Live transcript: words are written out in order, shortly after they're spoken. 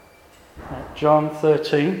John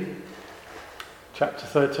 13, chapter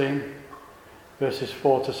 13, verses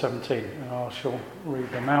 4 to 17, and I shall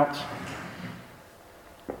read them out.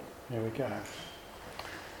 Here we go.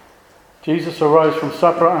 Jesus arose from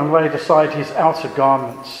supper and laid aside his outer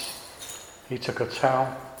garments. He took a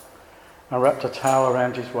towel and wrapped a towel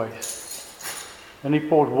around his waist. Then he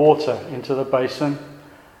poured water into the basin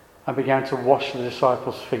and began to wash the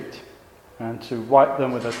disciples' feet and to wipe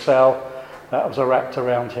them with a towel that was wrapped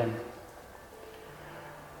around him.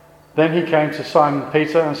 Then he came to Simon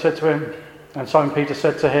Peter and said to him, and Simon Peter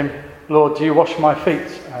said to him, "Lord, do you wash my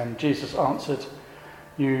feet?" And Jesus answered,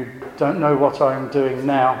 "You don't know what I am doing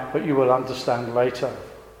now, but you will understand later."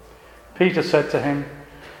 Peter said to him,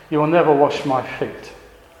 "You will never wash my feet."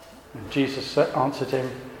 And Jesus answered him,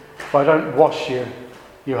 "If I don't wash you,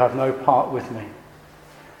 you have no part with me."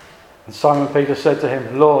 And Simon Peter said to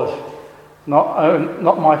him, "Lord,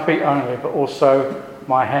 not my feet only, but also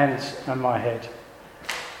my hands and my head."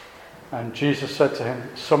 And Jesus said to him,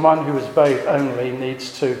 "Someone who is bathed only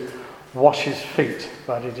needs to wash his feet,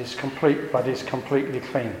 but is completely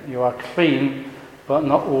clean. You are clean, but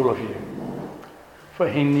not all of you." For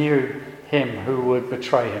he knew him who would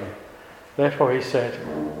betray him. Therefore he said,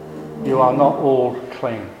 "You are not all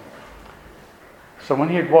clean." So when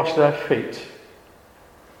he had washed their feet,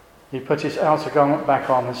 he put his outer garment back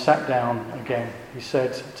on and sat down again. He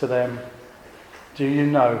said to them, "Do you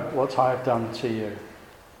know what I have done to you?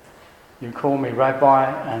 You call me Rabbi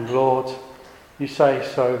and Lord. You say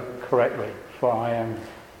so correctly, for I am.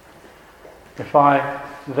 If I,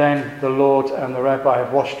 then, the Lord and the Rabbi,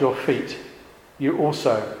 have washed your feet, you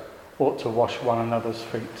also ought to wash one another's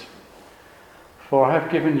feet. For I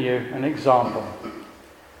have given you an example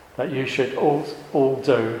that you should all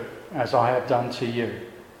do as I have done to you.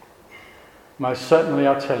 Most certainly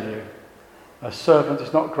I tell you, a servant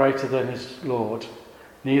is not greater than his Lord,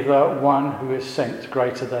 neither one who is sent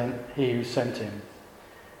greater than he who sent him.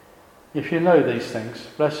 If you know these things,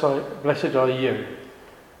 blessed are you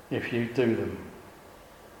if you do them."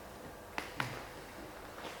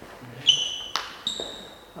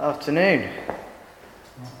 Afternoon.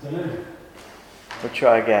 We'll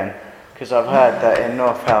try again, because I've heard that in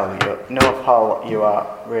North Hull you are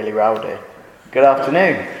really rowdy. Good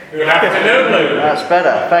afternoon. Good afternoon, Lou. That's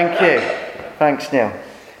better. Thank you. Thanks, Neil.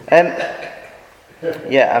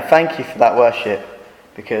 Yeah, and thank you for that worship,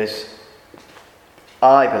 because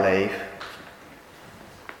I believe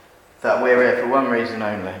that we're here for one reason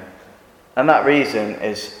only, and that reason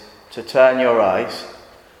is to turn your eyes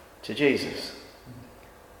to Jesus.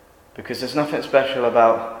 Because there's nothing special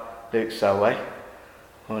about Luke Selway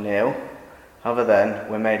or Neil, other than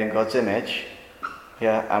we're made in God's image,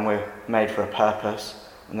 and we're made for a purpose,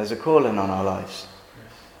 and there's a calling on our lives.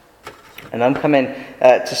 And I'm coming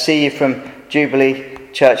to see you from Jubilee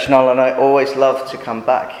Church Knoll, and I always love to come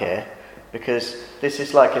back here because this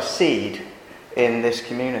is like a seed in this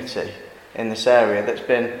community, in this area that's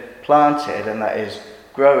been planted and that is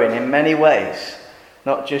growing in many ways,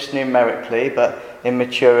 not just numerically but in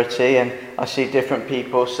maturity. And I see different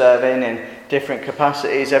people serving in different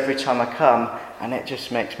capacities every time I come, and it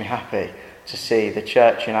just makes me happy to see the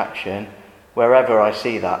church in action wherever I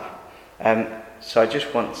see that. So I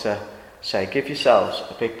just want to say, give yourselves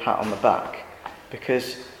a big pat on the back,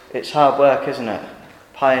 because it's hard work, isn't it?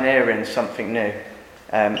 Pioneering something new.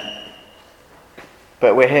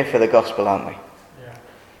 But we're here for the gospel, aren't we?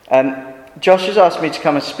 Yeah. Josh has asked me to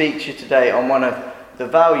come and speak to you today on one of the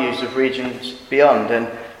values of Regions Beyond. And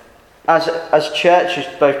as churches,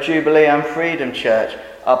 both Jubilee and Freedom Church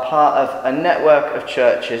are part of a network of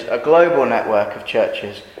churches, a global network of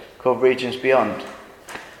churches called Regions Beyond.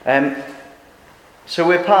 So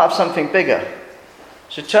we're part of something bigger.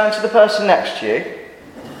 So turn to the person next to you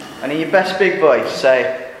and in your best big voice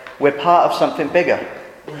say, "We're part of something bigger."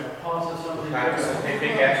 We're part of something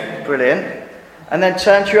bigger. Brilliant. And then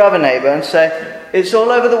turn to your other neighbour and say, "It's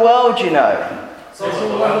all over the world, you know." It's all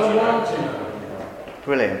over the world, you know.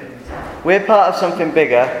 Brilliant. We're part of something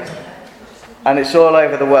bigger, and it's all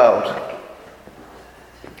over the world.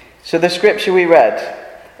 So the scripture we read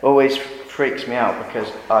always freaks me out because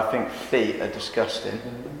I think feet are disgusting.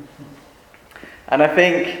 And I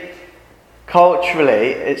think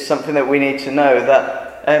culturally it's something that we need to know,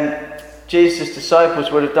 that Jesus'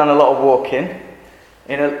 disciples would have done a lot of walking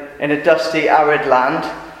in a dusty, arid land,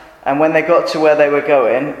 and when they got to where they were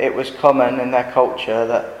going, it was common in their culture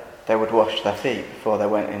that they would wash their feet before they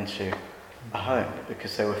went into a home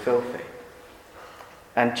because they were filthy.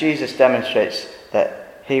 And Jesus demonstrates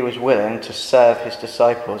that he was willing to serve his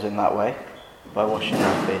disciples in that way by washing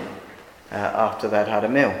their feet after they'd had a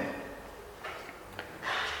meal.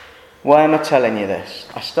 Why am I telling you this?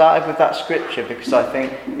 I started with that scripture because I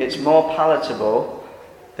think it's more palatable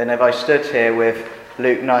than if I stood here with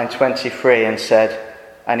Luke 9:23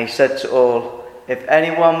 and he said to all, if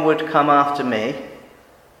anyone would come after me,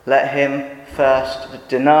 let him first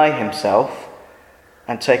deny himself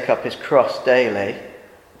and take up his cross daily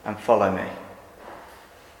and follow me.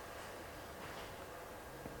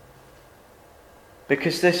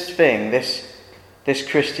 Because this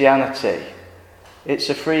Christianity, it's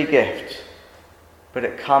a free gift, but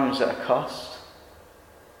it comes at a cost.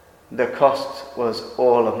 The cost was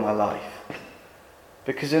all of my life.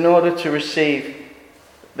 Because in order to receive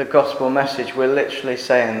the gospel message, we're literally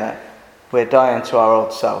saying that we're dying to our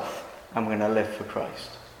old self and we're going to live for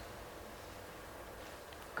Christ.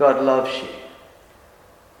 God loves you.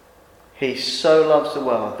 He so loves the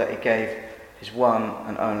world that he gave his one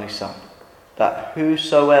and only Son, that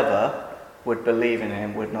whosoever would believe in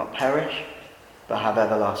him would not perish, but have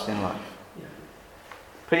everlasting life.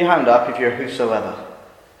 Put your hand up if you're a whosoever.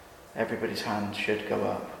 Everybody's hand should go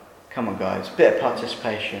up. Come on, guys. Bit of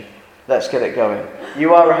participation. Let's get it going.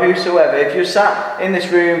 You are a whosoever. If you're sat in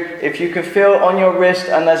this room, if you can feel on your wrist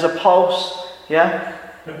and there's a pulse, yeah?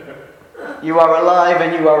 You are alive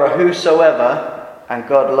and you are a whosoever, and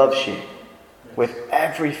God loves you with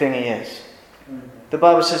everything he is. The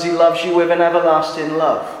Bible says he loves you with an everlasting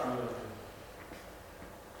love.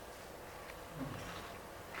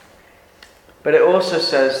 But it also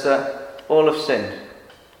says that all have sinned.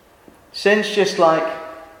 Sin's just like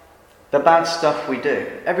the bad stuff we do.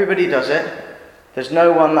 Everybody does it. There's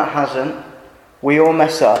no one that hasn't. We all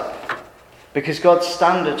mess up because God's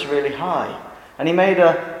standard's really high. And he made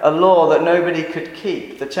a law that nobody could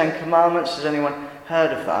keep. The Ten Commandments, has anyone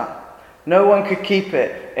heard of that? No one could keep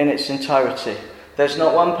it in its entirety. There's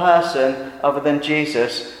not one person other than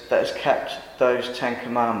Jesus that has kept those 10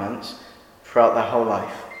 Commandments throughout their whole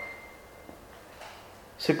life.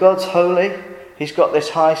 So God's holy. He's got this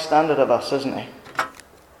high standard of us, hasn't he?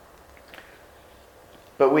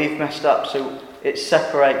 But we've messed up, so it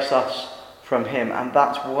separates us from him, and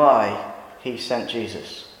that's why he sent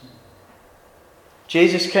Jesus.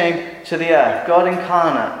 Jesus came to the earth, God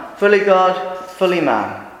incarnate, fully God, fully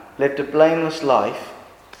man, lived a blameless life,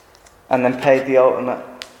 and then paid the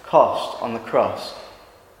ultimate cost on the cross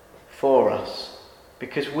for us,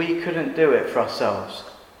 because we couldn't do it for ourselves.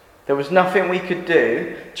 There was nothing we could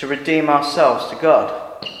do to redeem ourselves to God.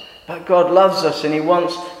 But God loves us and he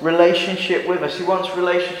wants relationship with us. He wants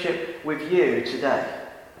relationship with you today.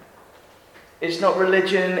 It's not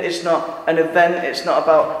religion, it's not an event, it's not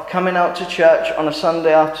about coming out to church on a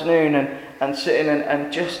Sunday afternoon and sitting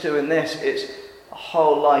and just doing this. It's a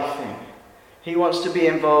whole life thing. He wants to be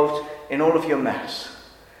involved in all of your mess,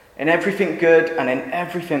 in everything good and in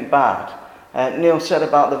everything bad. Neil said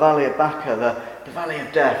about the valley of Baca, the valley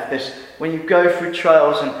of death. This, when you go through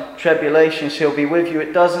trials and tribulations, he'll be with you.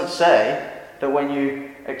 It doesn't say that when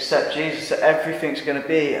you accept Jesus that everything's going to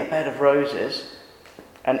be a bed of roses.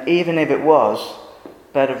 And even if it was,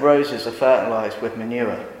 bed of roses are fertilized with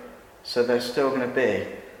manure. So there's still going to be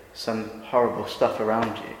some horrible stuff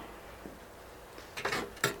around you.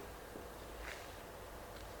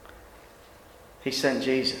 He sent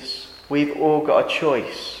Jesus. We've all got a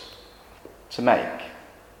choice to make.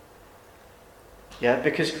 Yeah,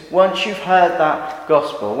 because once you've heard that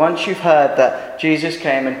gospel, once you've heard that Jesus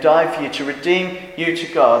came and died for you to redeem you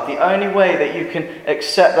to God, the only way that you can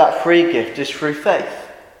accept that free gift is through faith.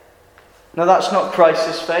 Now that's not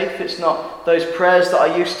crisis faith, it's not those prayers that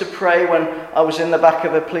I used to pray when I was in the back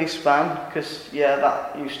of a police van, because yeah,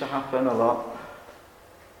 that used to happen a lot.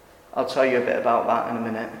 I'll tell you a bit about that in a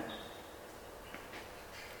minute.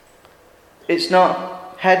 It's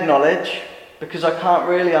not head knowledge, because I can't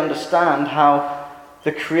really understand how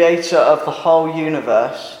the creator of the whole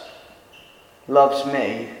universe loves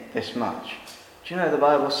me this much. Do you know the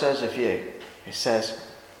Bible says of you? It says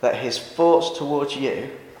that his thoughts towards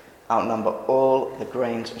you outnumber all the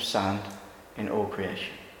grains of sand in all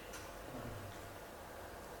creation.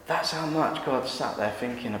 That's how much God sat there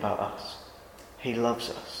thinking about us. He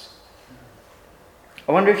loves us.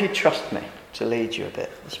 I wonder if you trust me to lead you a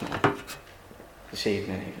bit this morning, this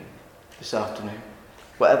evening even, this afternoon,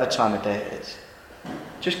 whatever time of day it is.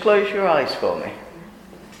 Just close your eyes for me.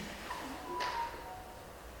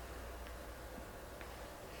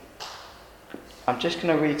 I'm just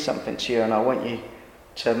going to read something to you and I want you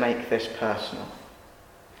to make this personal.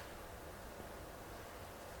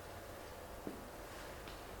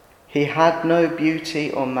 He had no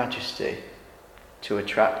beauty or majesty to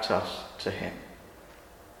attract us to him.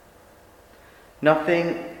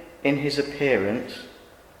 Nothing in his appearance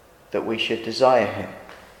that we should desire him.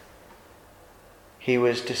 he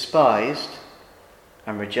was despised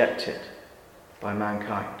and rejected by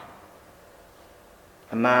mankind.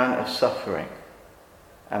 A man of suffering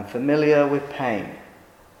and familiar with pain.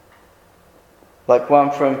 Like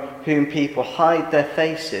one from whom people hide their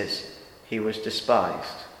faces, he was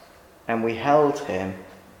despised, and we held him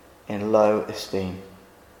in low esteem.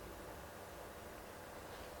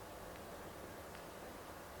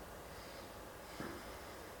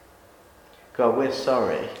 God, we're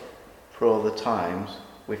sorry for all the times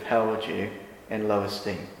we've held you in low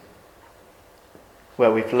esteem,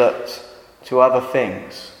 where we've looked to other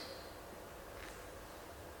things.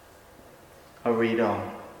 I'll read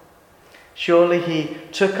on. Surely he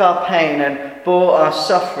took our pain and bore our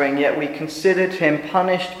suffering, yet we considered him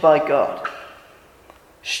punished by God,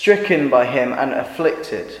 stricken by him and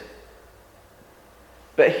afflicted.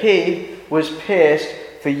 But he was pierced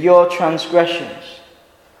for your transgressions.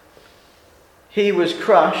 He was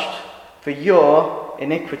crushed for your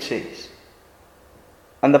iniquities.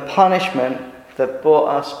 And the punishment that brought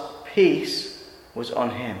us peace was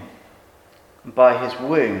on him. And by his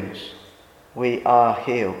wounds we are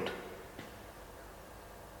healed.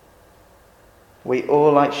 We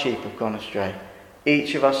all like sheep have gone astray.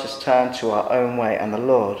 Each of us has turned to our own way, and the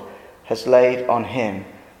Lord has laid on him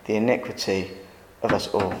the iniquity of us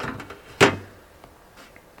all.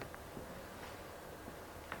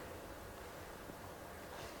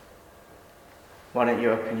 Why don't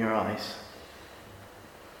you open your eyes?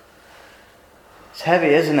 It's heavy,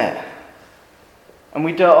 isn't it? And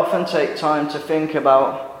we don't often take time to think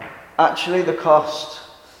about actually the cost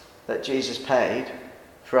that Jesus paid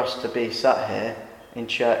for us to be sat here in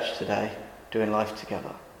church today doing life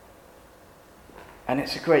together. And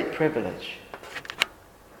it's a great privilege.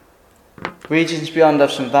 Regions Beyond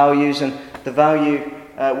have some values, and the value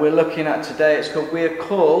we're looking at today, it's called we are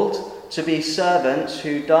called to be servants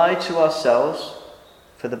who die to ourselves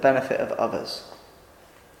for the benefit of others.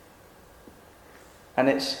 And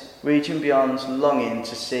it's Region Beyond's longing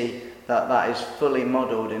to see that that is fully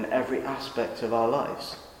modelled in every aspect of our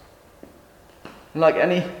lives. Like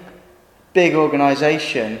any big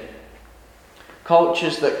organisation,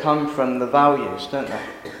 cultures that come from the values, don't they?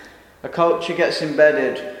 A culture gets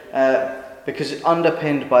embedded because it's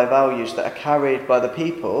underpinned by values that are carried by the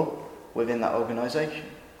people within that organisation.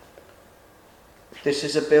 This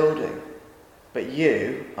is a building, but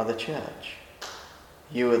you are the church.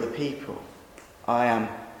 You are the people. I am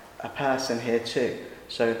a person here too.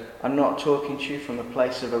 So I'm not talking to you from a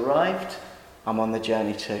place of arrived, I'm on the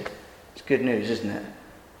journey too. It's good news, isn't it?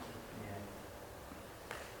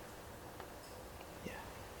 Yeah.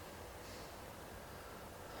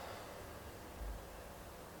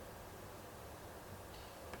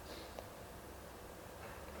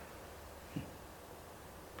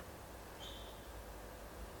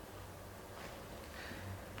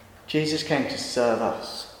 Jesus came to serve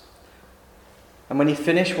us. And when he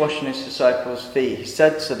finished washing his disciples' feet, he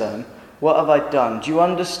said to them, "What have I done? Do you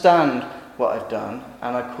understand what I've done?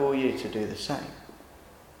 And I call you to do the same."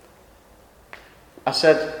 I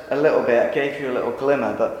said a little bit, I gave you a little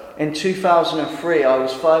glimmer, but in 2003 I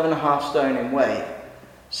was 5.5 stone in weight,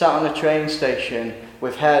 sat on a train station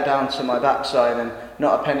with hair down to my backside and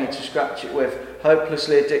not a penny to scratch it with,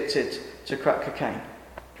 hopelessly addicted to crack cocaine.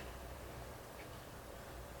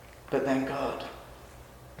 But then God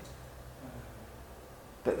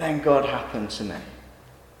happened to me.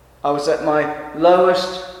 I was at my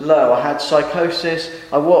lowest low. I had psychosis.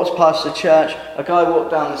 I walked past the church. A guy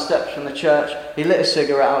walked down the steps from the church. He lit a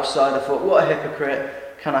cigarette outside. I thought, what a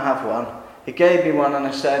hypocrite. Can I have one? He gave me one and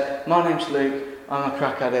I said, "My name's Luke. I'm a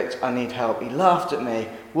crack addict. I need help." He laughed at me,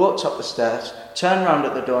 walked up the stairs, turned round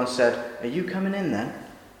at the door and said, "Are you coming in then?"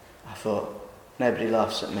 I thought, nobody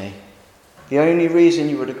laughs at me. The only reason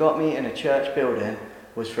you would have got me in a church building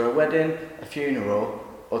was for a wedding, a funeral,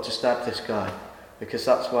 or to stab this guy, because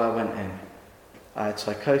that's why I went in. I had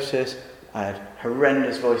psychosis, I had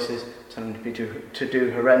horrendous voices telling me to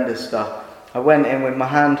do horrendous stuff. I went in with my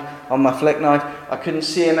hand on my flick knife. I couldn't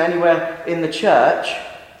see him anywhere in the church.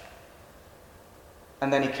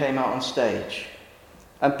 And then he came out on stage.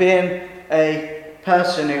 And being a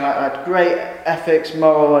person who had great ethics,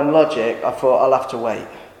 moral and logic, I thought I'll have to wait.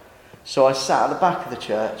 So I sat at the back of the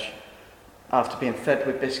church after being fed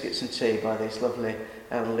with biscuits and tea by this lovely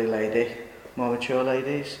elderly lady, more mature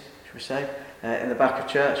ladies, should we say, in the back of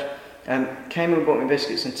church. Came and brought me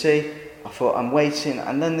biscuits and tea. I thought, I'm waiting.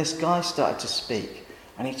 And then this guy started to speak.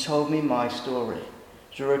 And he told me my story.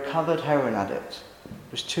 He was a recovered heroin addict.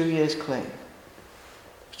 He was 2 years clean.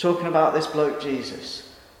 He was talking about this bloke Jesus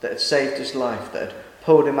that had saved his life, that had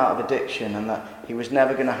pulled him out of addiction and that he was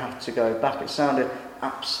never going to have to go back. It sounded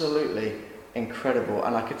absolutely incredible.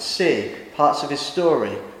 And I could see parts of his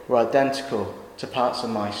story were identical to parts of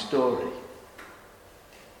my story.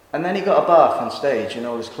 And then he got a bath on stage in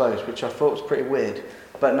all his clothes, which I thought was pretty weird,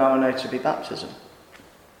 but now I know to be baptism.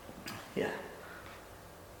 Yeah.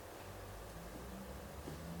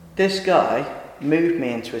 This guy moved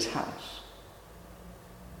me into his house.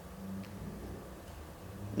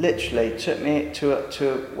 Literally took me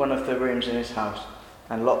to one of the rooms in his house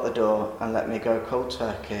and locked the door and let me go cold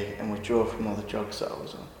turkey and withdraw from all the drugs that I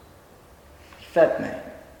was on. He fed me.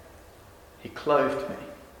 He clothed me.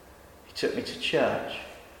 He took me to church.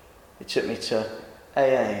 He took me to AA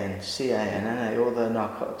and CA and NA, all the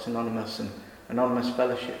Narcotics Anonymous and Anonymous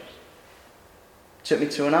fellowships. He took me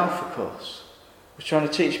to an Alpha course. He was trying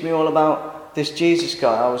to teach me all about this Jesus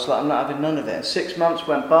guy. I was like, I'm not having none of it. And 6 months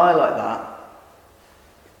went by like that.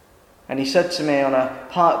 And he said to me on a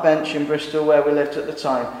park bench in Bristol where we lived at the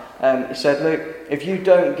time, he said, Luke, if you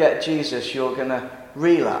don't get Jesus, you're going to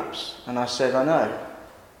relapse. And I said, I know.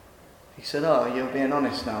 He said, oh, you're being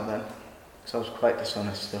honest now then. Because I was quite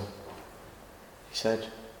dishonest still. He said,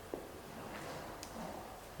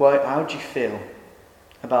 well, how do you feel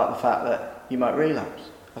about the fact that you might relapse?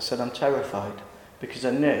 I said, I'm terrified. Because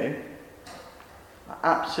I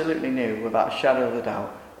absolutely knew without a shadow of a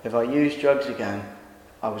doubt, if I used drugs again,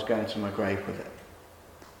 I was going to my grave with it.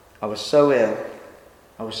 I was so ill,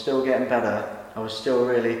 I was still getting better, I was still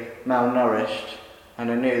really malnourished,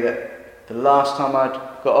 and I knew that the last time I'd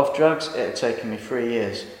got off drugs, it had taken me 3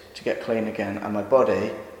 years to get clean again, and my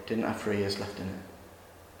body didn't have 3 years left in it.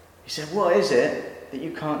 He said, what is it that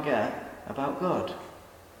you can't get about God?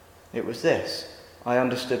 It was this. I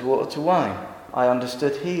understood water to wine. I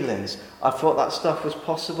understood healings. I thought that stuff was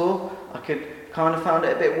possible. I kind of found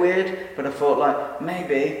it a bit weird, but I thought like,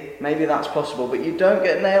 maybe that's possible. But you don't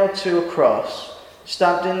get nailed to a cross,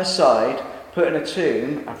 stabbed in the side, put in a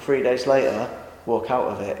tomb, and 3 days later, walk out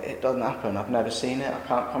of it. It doesn't happen. I've never seen it. I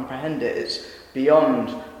can't comprehend it. It's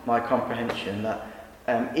beyond my comprehension that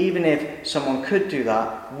even if someone could do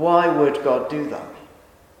that, why would God do that?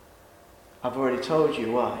 I've already told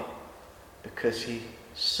you why. Because he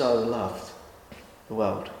so loved the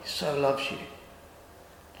world. He so loves you.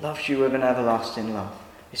 Loves you with an everlasting love.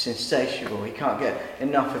 It's insatiable. He can't get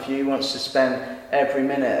enough of you. He wants to spend every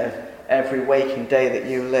minute of every waking day that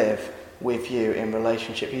you live with you in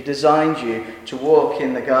relationship. He designed you to walk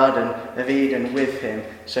in the Garden of Eden with him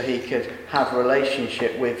so he could have a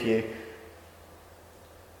relationship with you.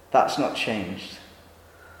 That's not changed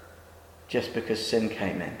just because sin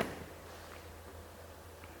came in.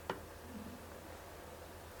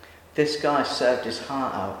 This guy served his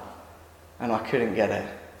heart out and I couldn't get it.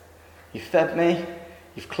 You fed me,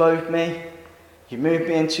 you've clothed me, you moved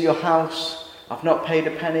me into your house, I've not paid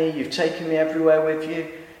a penny, you've taken me everywhere with you,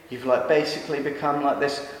 you've like basically become like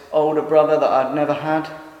this older brother that I'd never had.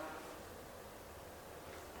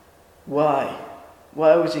 Why?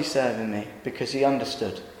 Why was he serving me? Because he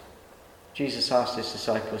understood. Jesus asked his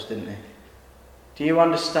disciples, didn't he? Do you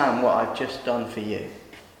understand what I've just done for you?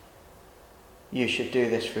 You should do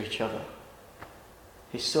this for each other.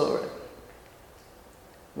 He saw it.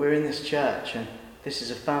 We're in this church and this is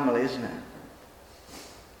a family, isn't it?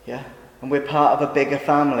 Yeah? And we're part of a bigger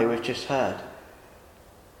family, we've just heard.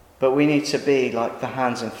 But we need to be like the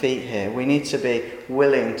hands and feet here. We need to be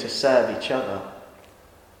willing to serve each other.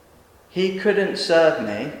 He couldn't serve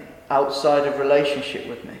me outside of relationship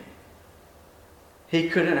with me. He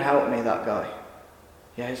couldn't help me, that guy.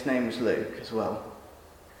 Yeah, his name was Luke as well.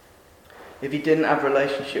 If he didn't have a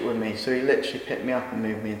relationship with me, so he literally picked me up and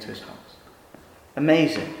moved me into his house.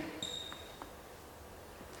 Amazing.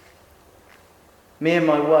 Me and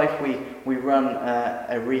my wife, we run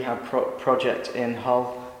a rehab project in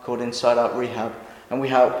Hull called Inside Out Rehab, and we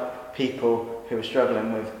help people who are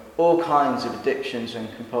struggling with all kinds of addictions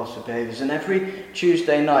and compulsive behaviours. And every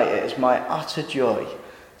Tuesday night it is my utter joy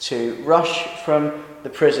to rush from the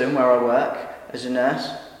prison where I work as a nurse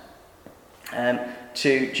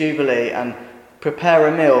to Jubilee and prepare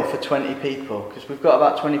a meal for 20 people, because we've got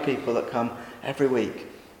about 20 people that come every week.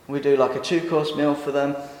 We do like a 2-course meal for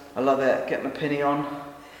them. I love it. Get my pinny on.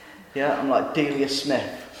 Yeah, I'm like Delia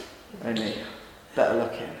Smith, only better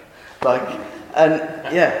looking. I'm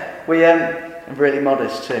really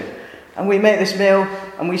modest too. And we make this meal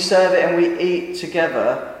and we serve it and we eat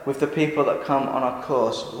together with the people that come on our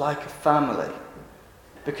course like a family.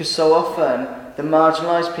 Because so often the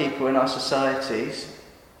marginalised people in our societies,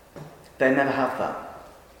 they never have that.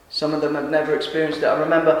 Some of them have never experienced it. I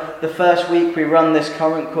remember the first week we run this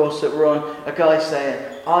current course that we're on, a guy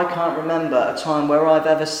saying, I can't remember a time where I've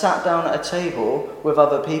ever sat down at a table with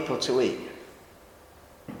other people to eat.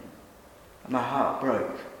 And my heart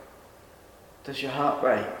broke. Does your heart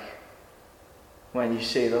break when you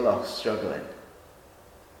see the lost struggling?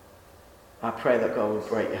 I pray that God will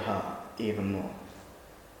break your heart even more.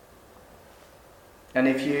 And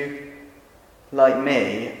if you, like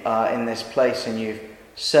me, are in this place and you've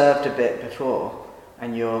served a bit before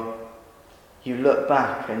and you look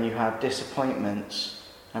back and you have disappointments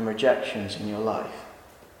and rejections in your life,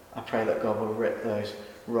 I pray that God will rip those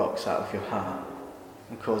rocks out of your heart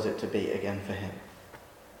and cause it to beat again for him.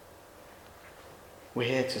 We're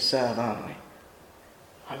here to serve, aren't we?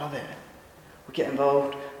 I love it. We get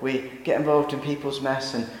involved in people's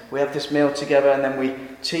mess, and we have this meal together, and then we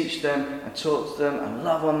teach them and talk to them and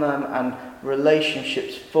love on them, and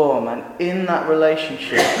relationships form. And in that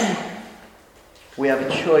relationship, we have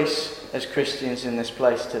a choice as Christians in this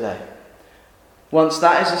place today. Once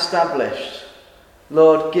that is established,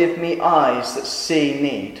 Lord, give me eyes that see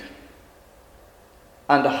need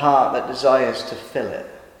and a heart that desires to fill it.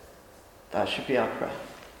 That should be our prayer.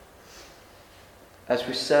 As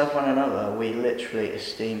we serve one another, we literally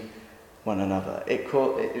esteem one another.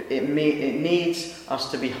 It needs us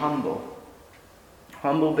to be humble.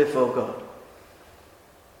 Humble before God.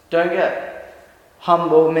 Don't get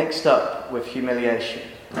humble mixed up with humiliation.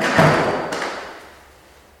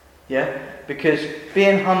 Yeah? Because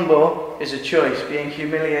being humble is a choice. Being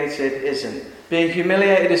humiliated isn't. Being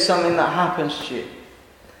humiliated is something that happens to you.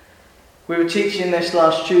 We were teaching this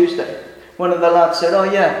last Tuesday. One of the lads said, "Oh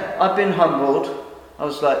yeah, I've been humbled." I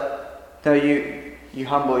was like, "No, you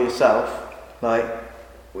humble yourself. Like,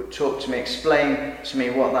 talk to me, explain to me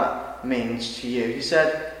what that means to you." He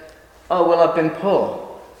said, "Oh, well, I've been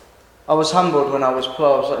poor. I was humbled when I was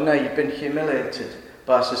poor." I was like, "No, you've been humiliated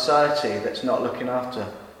by a society that's not looking after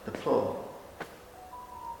the poor."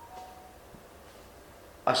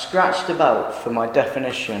 I scratched about for my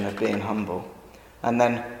definition of being humble. And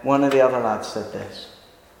then one of the other lads said this.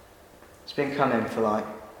 It's been coming for like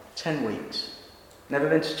 10 weeks. Never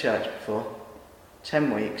been to church before.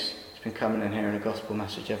 10 weeks. He's been coming and hearing a gospel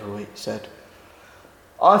message every week. He said,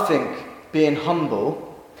 "I think being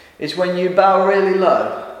humble is when you bow really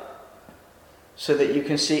low so that you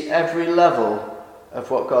can see every level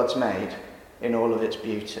of what God's made in all of its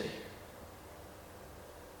beauty."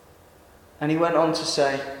 And he went on to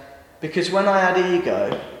say, "Because when I had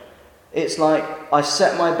ego, it's like I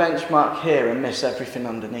set my benchmark here and miss everything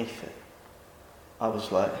underneath it." I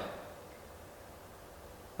was like,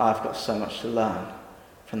 I've got so much to learn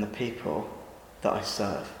from the people that I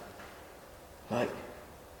serve. Like,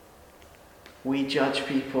 we judge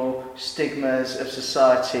people, stigmas of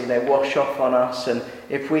society, they wash off on us, and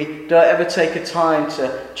if we don't ever take a time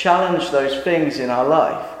to challenge those things in our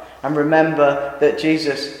life and remember that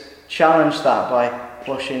Jesus challenged that by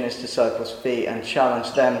washing his disciples' feet and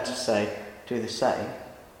challenged them to say, do the same.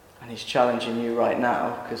 And he's challenging you right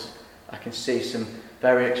now, because I can see some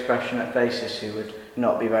very expressionate faces who would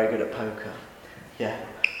not be very good at poker,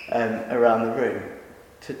 around the room,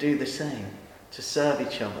 to do the same, to serve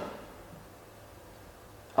each other.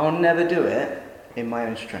 I'll never do it in my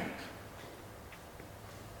own strength,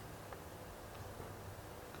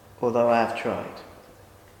 although I have tried.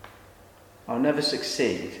 I'll never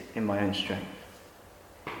succeed in my own strength.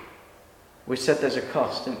 We said there's a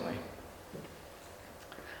cost, didn't we?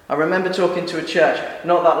 I remember talking to a church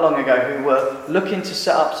not that long ago who were looking to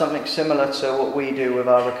set up something similar to what we do with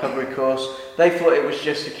our recovery course. They thought it was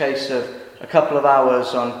just a case of a couple of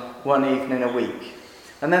hours on one evening a week.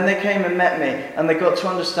 And then they came and met me, and they got to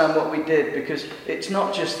understand what we did, because it's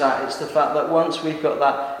not just that, it's the fact that once we've got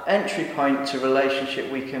that entry point to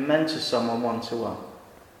relationship, we can mentor someone one-to-one.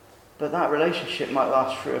 But that relationship might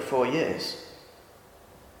last 3 or 4 years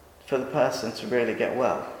for the person to really get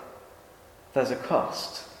well. There's a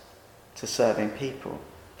cost to serving people.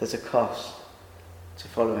 There's a cost to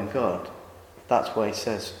following God. That's why he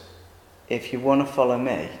says, if you want to follow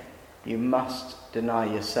me, you must deny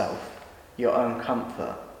yourself, your own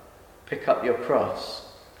comfort, pick up your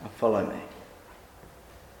cross and follow me.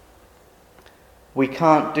 We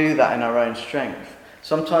can't do that in our own strength.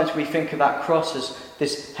 Sometimes we think of that cross as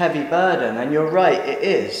this heavy burden, and you're right, it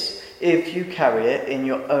is, if you carry it in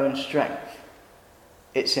your own strength.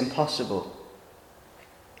 It's impossible.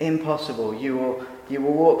 Impossible. You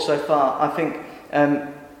will walk so far. I think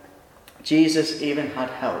Jesus even had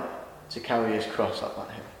help to carry his cross up that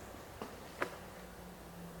hill.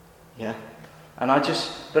 Yeah? And I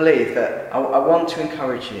just believe that I want to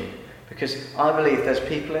encourage you, because I believe there's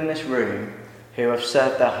people in this room who have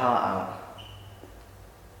served their heart out.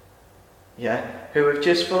 Yeah? Who have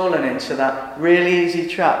just fallen into that really easy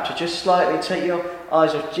trap to just slightly take your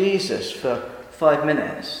eyes off Jesus for 5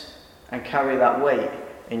 minutes and carry that weight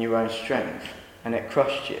in your own strength, and it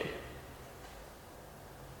crushed you.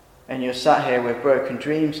 and you're sat here with broken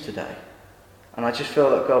dreams today. And I just feel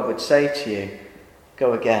that God would say to you,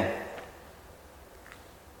 go again.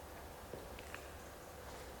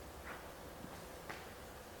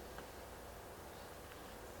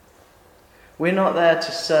 We're not there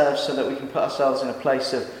to serve so that we can put ourselves in a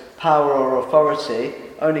place of power or authority.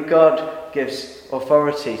 Only God gives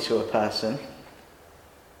authority to a person.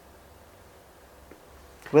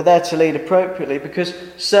 We're there to lead appropriately because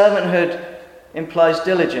servanthood implies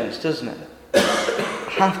diligence, doesn't it?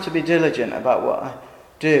 I have to be diligent about what I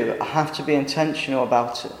do. I have to be intentional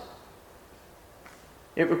about it.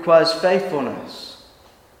 It requires faithfulness,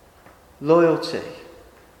 loyalty,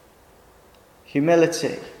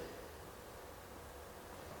 humility.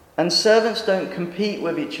 And servants don't compete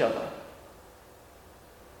with each other.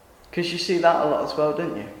 Because you see that a lot as well,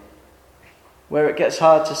 don't you? Where it gets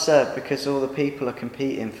hard to serve because all the people are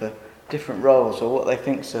competing for different roles or what they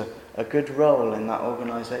think's a good role in that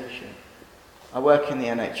organisation. I work in the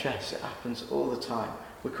NHS. It happens all the time.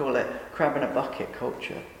 We call it crab in a bucket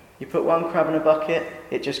culture. You put one crab in a bucket,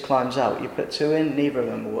 it just climbs out. You put two in, neither of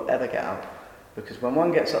them will ever get out. Because when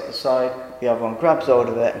one gets up the side, the other one grabs hold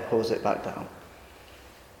of it and pulls it back down.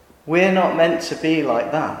 We're not meant to be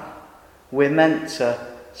like that. We're meant to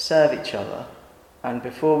serve each other. And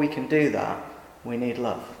before we can do that, we need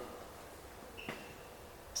love.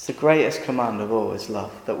 It's the greatest command of all is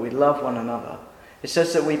love, that we love one another. It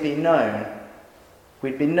says that we'd be known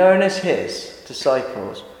as his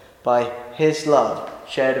disciples by his love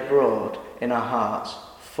shared abroad in our hearts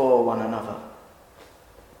for one another.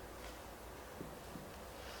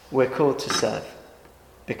 We're called to serve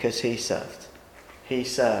because he served. He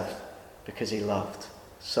served because he loved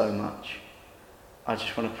so much. I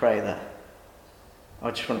just want to pray that.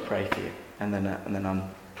 I just want to pray for you, and then I'm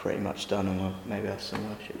pretty much done, and we'll maybe have some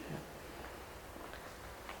worship.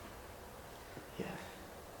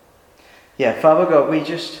 Yeah, Father God, we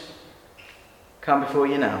just come before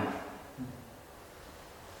you now.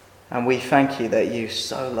 And we thank you that you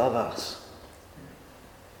so love us.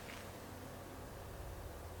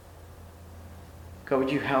 God,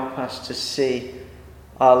 would you help us to see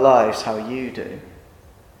our lives how you do?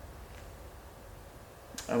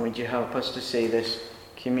 And would you help us to see this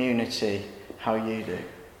community how you do?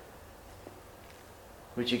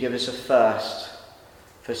 Would you give us a thirst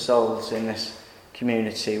for souls in this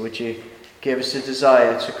community? Would you give us a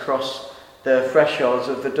desire to cross the thresholds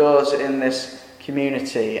of the doors in this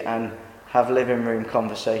community and have living room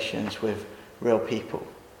conversations with real people?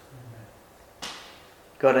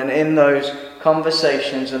 God, and in those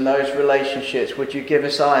conversations and those relationships, would you give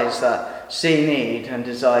us eyes that see need and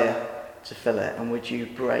desire to fill it? And would you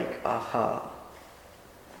break our heart,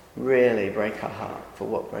 really break our heart for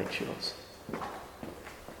what breaks yours?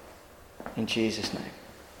 In Jesus' name,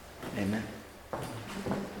 amen.